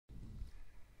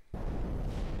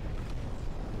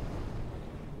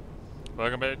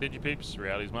Welcome back, DigiPeeps.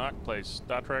 Reality's Mark plays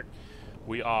Star Trek.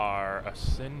 We are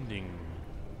ascending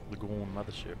the Gorn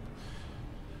mothership.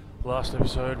 Last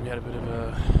episode, we had a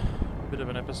bit of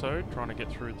an episode trying to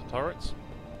get through the turrets.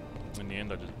 In the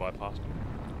end, I just bypassed them.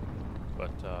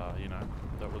 But you know,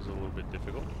 that was a little bit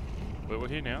difficult. But we're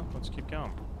here now. Let's keep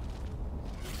going.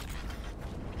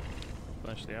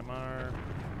 Finish the ammo.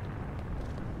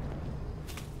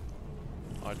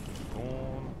 Hide from the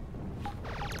Gorn.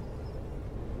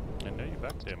 And now you're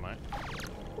back there, mate.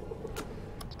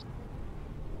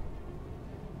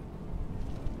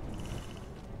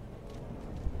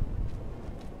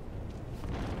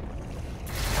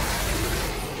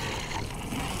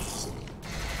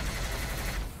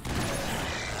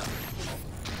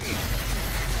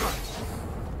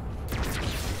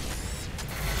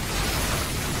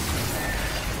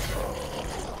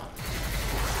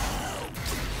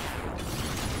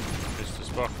 Mr.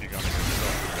 Spock, you're gonna get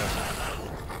yourself.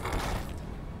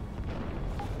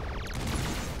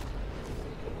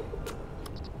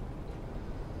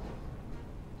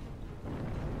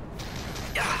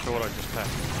 What I just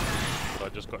packed. But I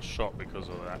just got shot because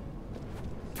of that.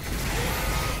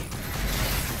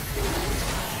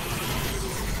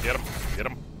 Get him! Get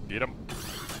him! Get him!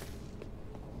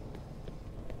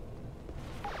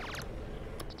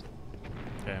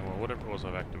 Okay, well, whatever it was,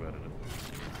 I've activated it.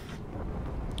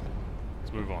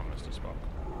 Let's move on, Mr. Spock.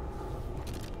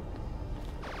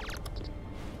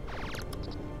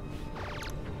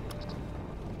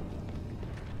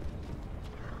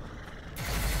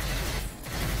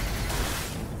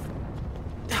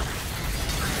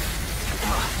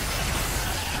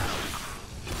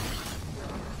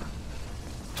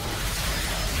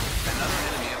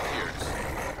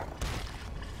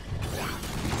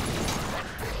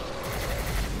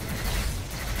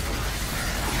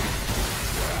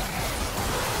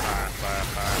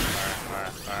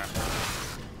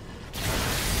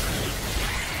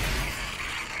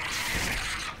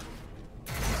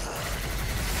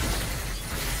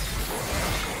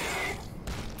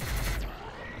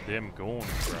 Them going,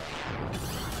 bro.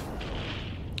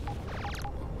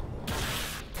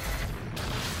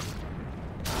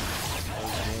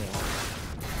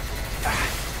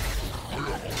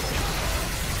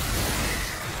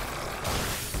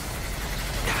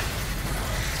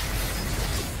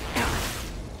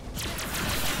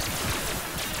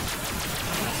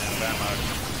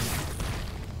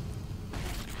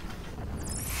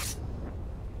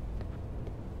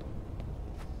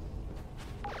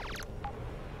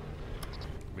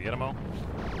 We get them all?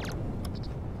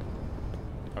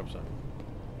 Hope so.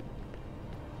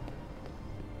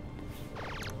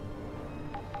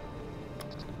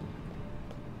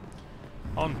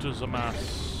 Onto the master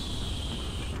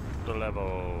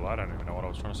level. I don't even know what I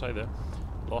was trying to say there.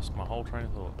 Lost my whole train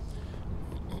of thought.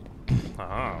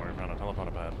 Aha, we found a telephone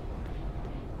pad.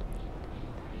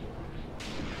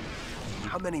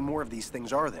 How many more of these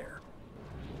things are there?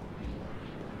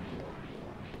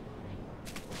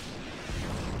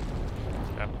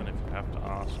 Captain, if you have to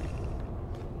ask,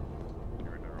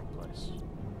 you're in the wrong place.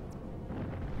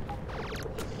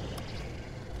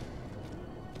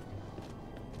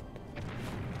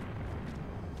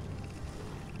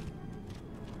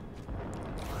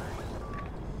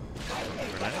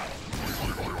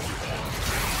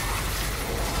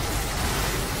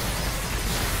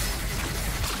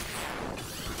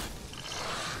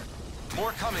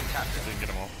 More coming, Captain. Didn't get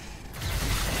them all.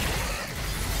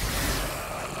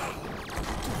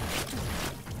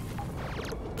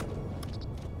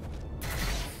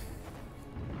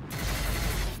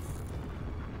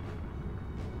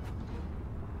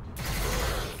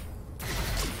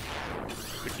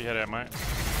 Stick your head out, mate.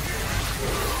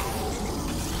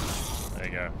 There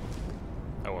you go.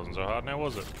 That wasn't so hard now,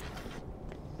 was it?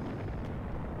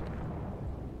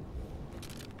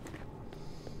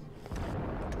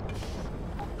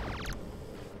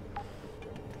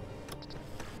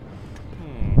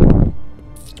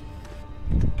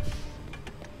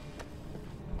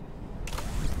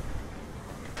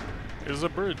 There's a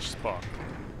bridge spot.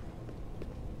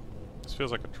 This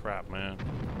feels like a trap, man.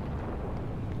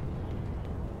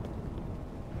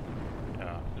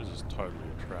 Yeah, this is totally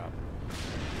a trap.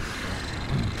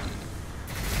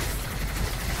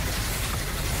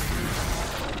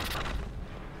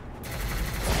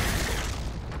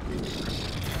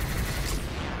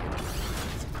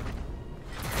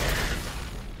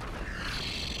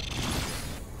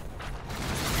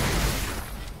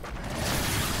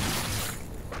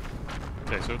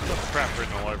 Okay, so it's got crap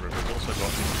written all over it, but it's also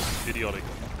got this idiotic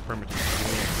primitive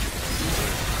swarm.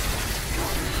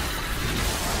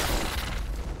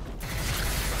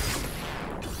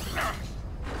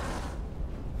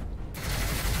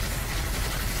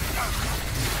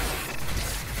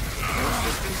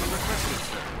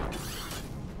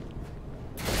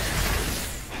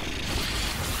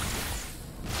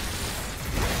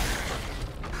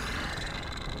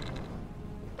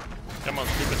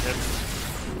 Yep.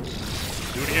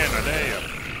 Do it again, I dare you.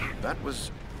 That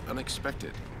was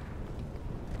unexpected.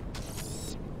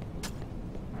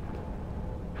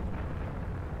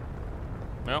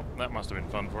 Well, that must have been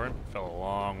fun for him. Fell a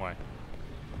long way.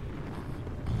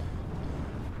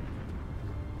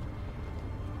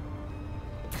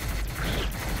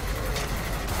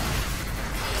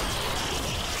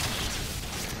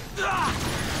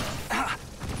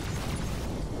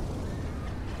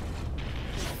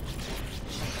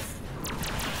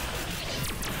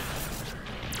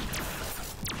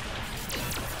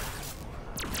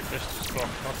 Mr. Spock,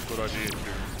 not a good idea to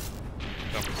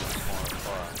jump into this line of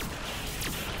fire.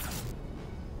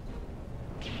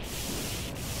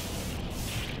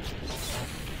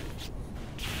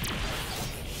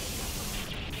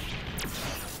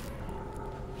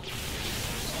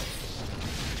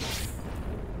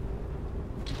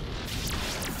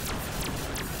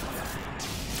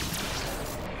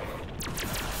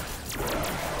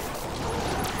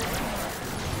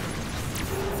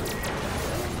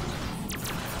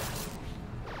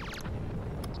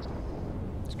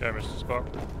 Go, Mr. Spock.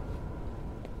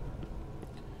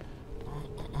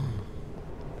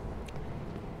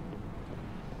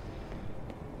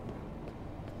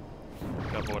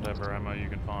 Cover whatever ammo you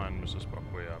can find, Mr. Spock.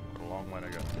 We have a long way to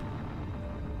go.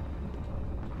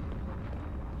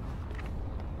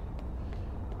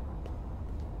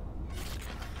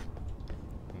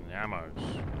 And the ammos.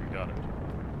 We got it.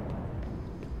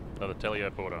 Another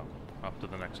teleporter. Up to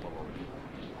the next level.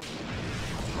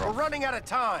 We're running out of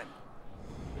time.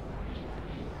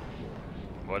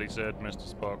 What he said,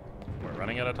 Mr. Spock. We're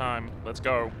running out of time. Let's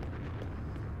go.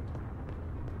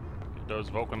 Get those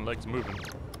Vulcan legs moving.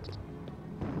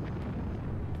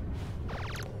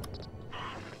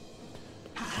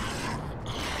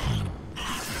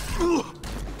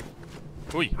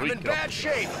 I'm in bad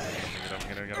shape.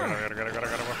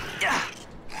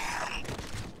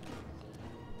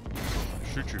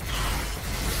 Shoot you.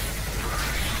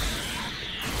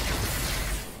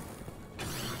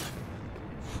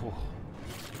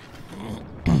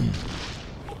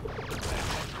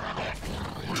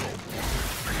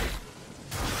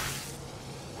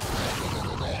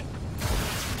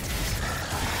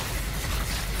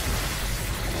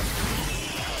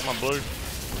 Come on, Blue.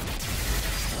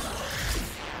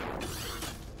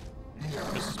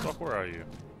 Mrs. Spock, where are you?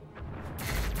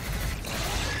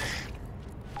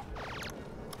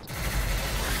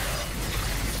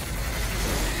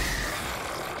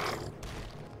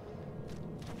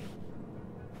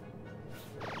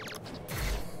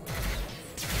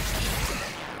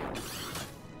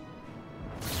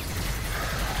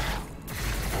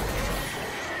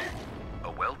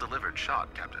 A well-delivered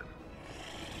shot, Captain.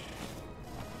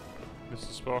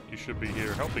 Mr. Spock, you should be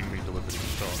here helping me deliver these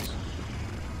shots.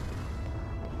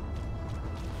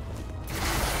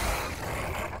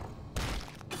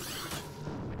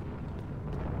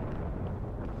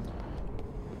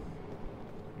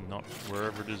 Not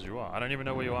wherever it is you are. I don't even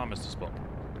know where you are, Mr. Spock.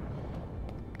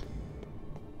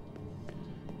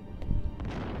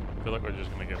 I feel like we're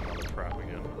just gonna get another trap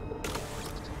again.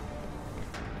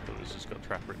 But this has got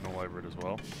trap written all over it as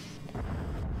well.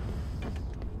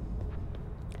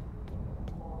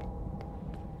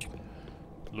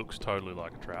 Looks totally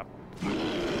like a trap. Oops,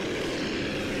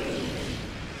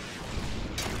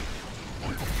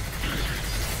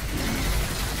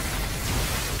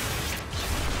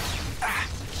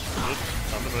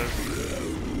 on the move.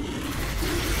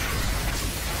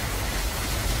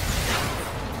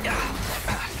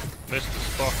 Mr.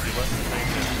 Spock, you let me think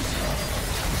it.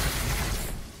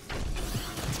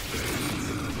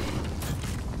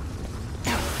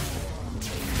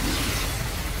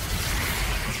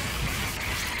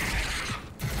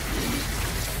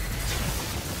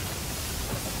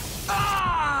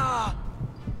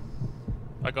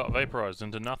 I got vaporized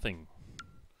into nothing.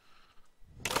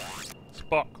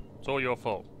 Spock, it's all your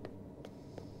fault.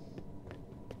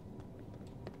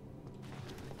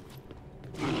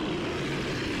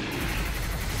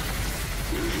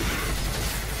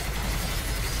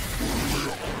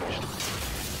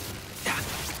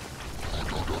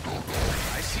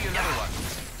 I see another one.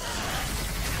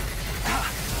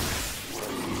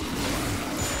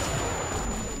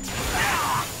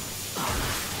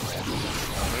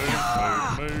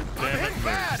 Move, damn it, move.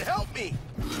 Bad, help me!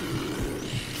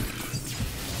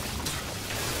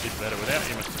 Did better without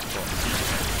you, Mr. Spock.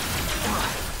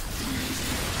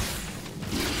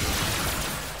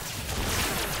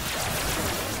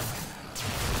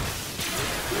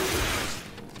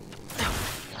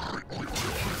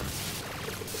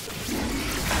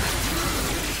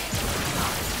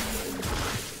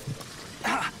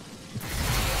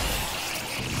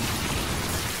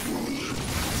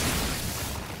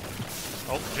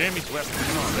 Jam his weapon.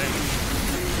 Come on, damn.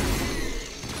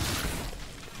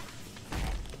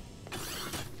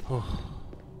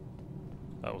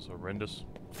 That was horrendous.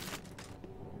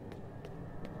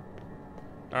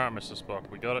 Alright, Mr. Spock,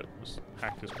 we got it. Let's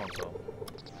hack this console.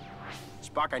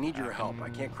 Spock, I need your help. I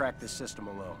can't crack this system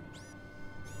alone.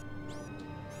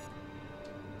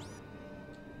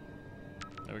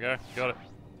 There we go. Got it.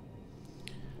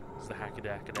 It's the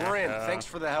hackadackadack. We're in. Thanks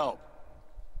for the help.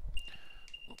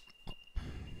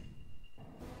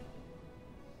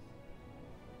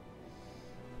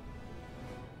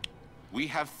 We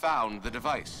have found the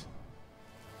device.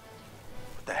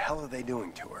 What the hell are they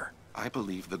doing to her? I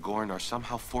believe the Gorn are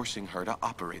somehow forcing her to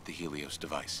operate the Helios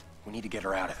device. We need to get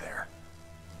her out of there.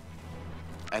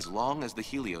 As long as the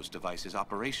Helios device is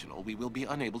operational, we will be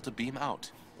unable to beam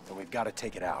out. Then we've got to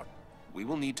take it out. We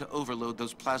will need to overload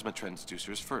those plasma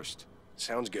transducers first.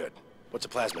 Sounds good. What's a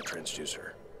plasma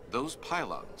transducer? Those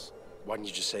pylons. Why didn't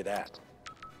you just say that?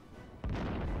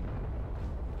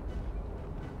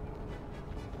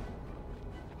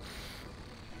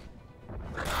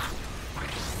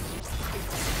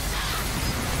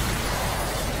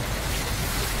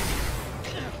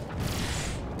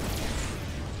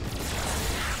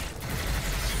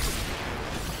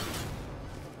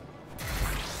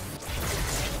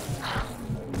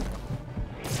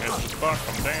 Fuck,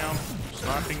 I'm down.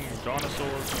 Sniping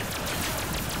dinosaurs.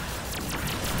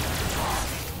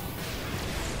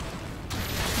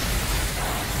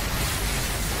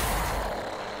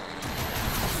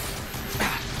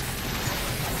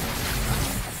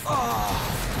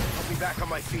 I'll be back on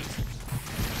my feet.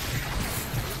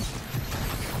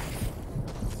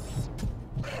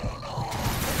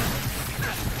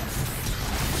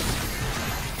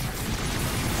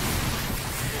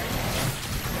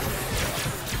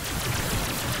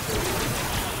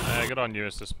 Good on you,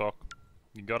 Mr. Spock.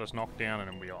 You got us knocked down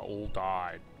and then we all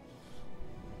died.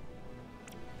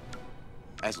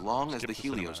 As long as the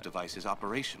Helios device is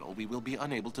operational, we will be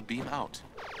unable to beam out.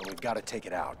 But we've got to take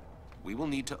it out. We will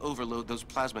need to overload those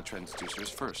plasma transducers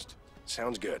first.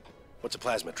 Sounds good. What's a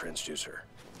plasma transducer?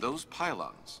 Those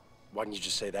pylons. Why didn't you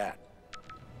just say that?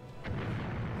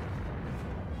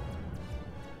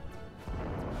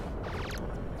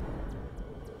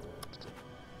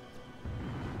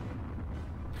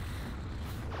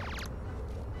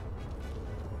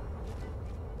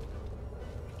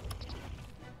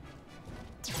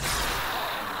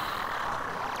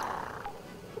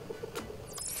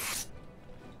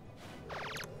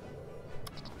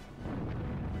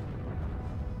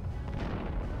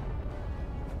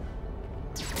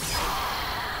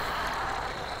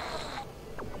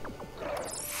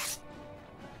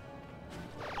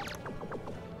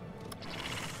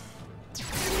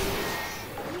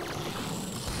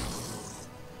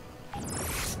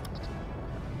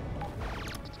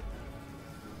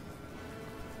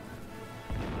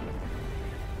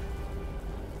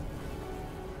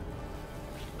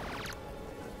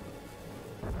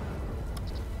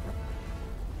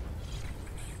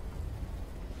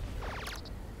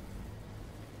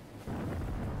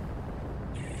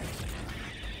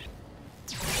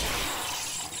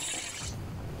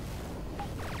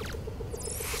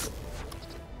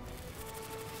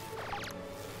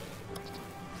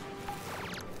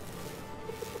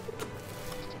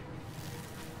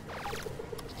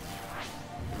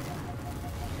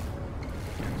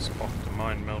 Spock to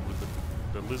mind meld with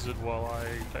the lizard while I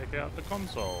take out the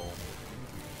console.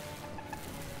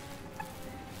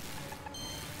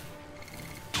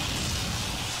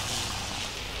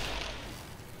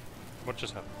 What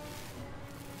just happened?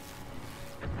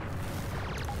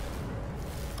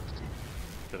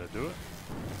 Did I do it?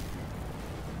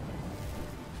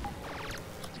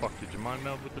 Spock, did you mind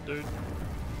meld with the dude?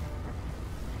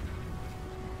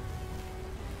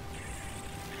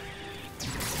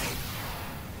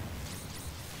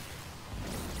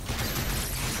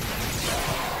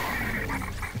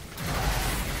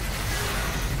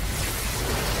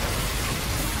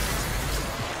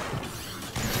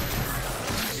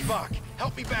 Spock,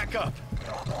 help me back up.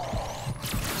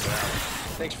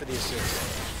 Thanks for the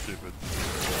assist. Stupid.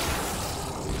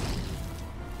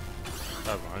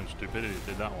 That was my own stupidity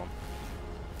did that one.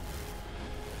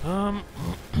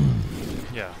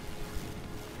 Yeah.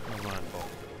 That was my own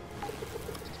fault.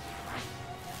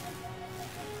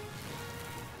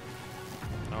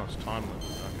 Oh, it's time limit,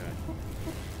 okay.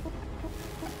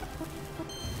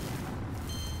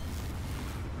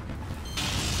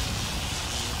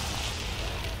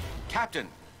 Captain,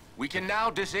 we can now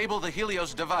disable the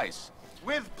Helios device.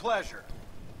 With pleasure.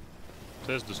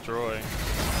 Says destroy.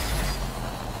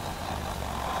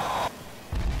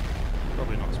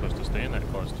 Probably not supposed to stand that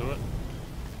close to it.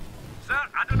 sir.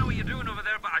 I don't know what you're doing over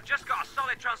there, but I just got a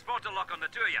solid transporter lock on the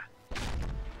two of you.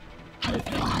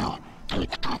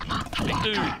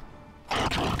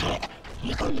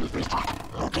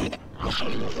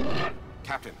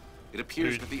 Captain, it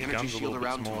appears Dude, that the the energy gun's a shield little bit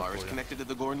around small Tamar for is you. connected to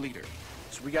the Gorn leader.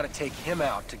 So we gotta take him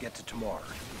out to get to Tamar.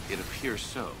 It appears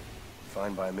so.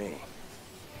 Fine by me.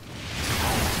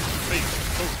 Hey,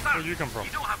 oh, where'd you come from?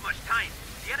 You don't have much time.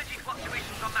 The energy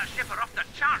fluctuations on that ship are off the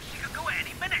charts. She could go at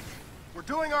any minute. We're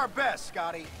doing our best,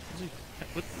 Scotty.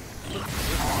 What?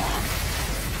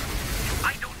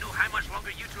 I don't know how much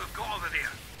longer you two have got over there.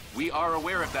 We are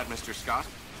aware of that, Mr. Scott.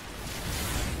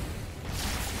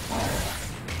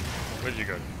 Where'd you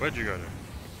go? Where'd you go to?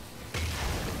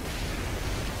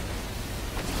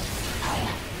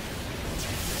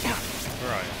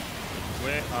 Where are you?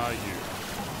 Where are you?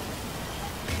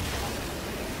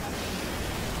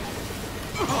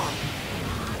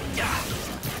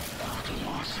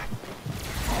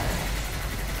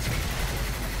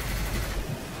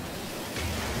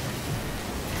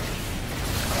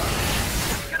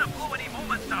 It's gonna blow any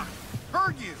moment, sir.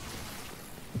 Heard you.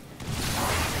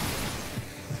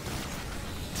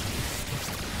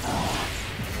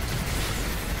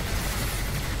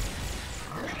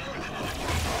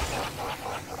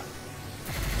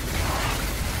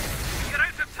 You're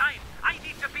out of time. I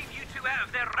need to beam you two out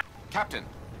of there. Captain,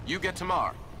 you get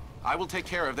Tamar. I will take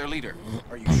care of their leader.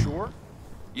 Are you sure?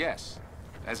 Yes,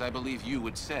 as I believe you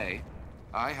would say,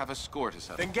 I have a score to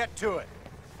settle. Then get to it.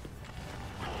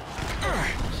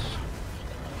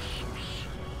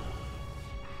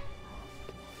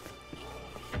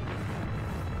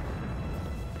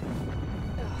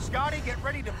 Scotty, get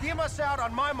ready to beam us out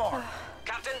on my mark.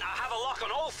 Captain, I have a lock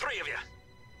on all three of you.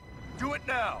 Do it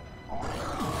now.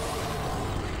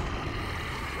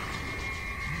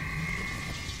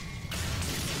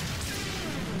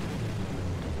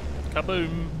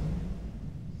 Kaboom!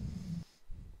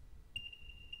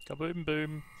 Kaboom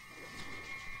boom.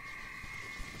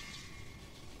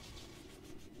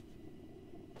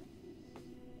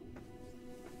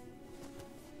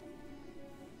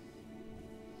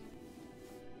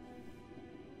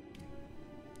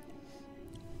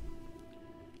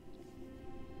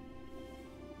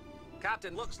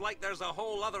 Captain, looks like there's a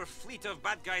whole other fleet of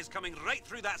bad guys coming right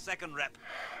through that second rep.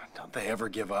 Don't they ever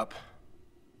give up?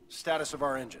 Status of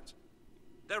our engines.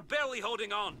 They're barely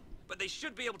holding on, but they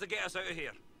should be able to get us out of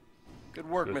here. Good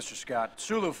work, Good. Mr. Scott.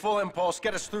 Sulu, full impulse.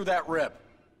 Get us through that rip.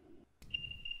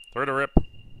 Through the rip.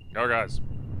 Go, guys.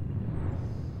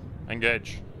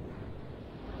 Engage.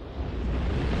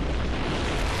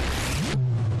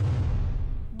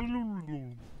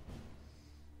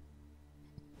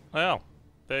 Well,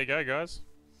 there you go, guys.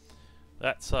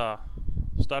 That's Star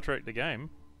Trek the game.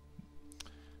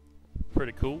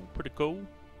 Pretty cool, pretty cool.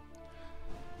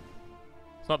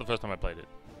 It's not the first time I played it.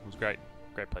 It was great,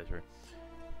 great playthrough.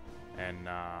 And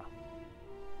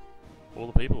all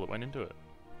the people that went into it.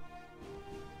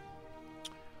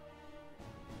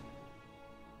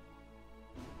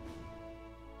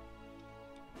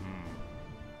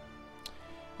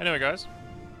 Anyway, guys,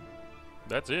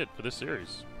 that's it for this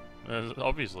series.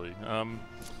 Obviously,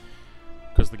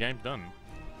 because the game's done.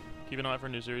 Keep an eye for a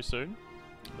new series soon.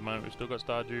 At the moment, we've still got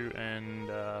Stardew and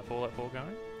Fallout 4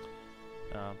 going.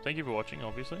 Thank you for watching,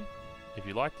 obviously. If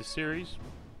you like the series,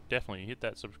 definitely hit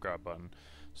that subscribe button.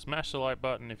 Smash the like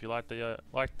button if you liked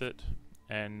it.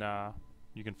 And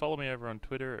you can follow me over on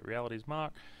Twitter at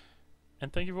RealitiesMark.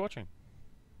 And thank you for watching.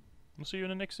 We'll see you in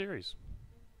the next series.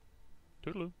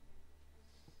 Toodaloo.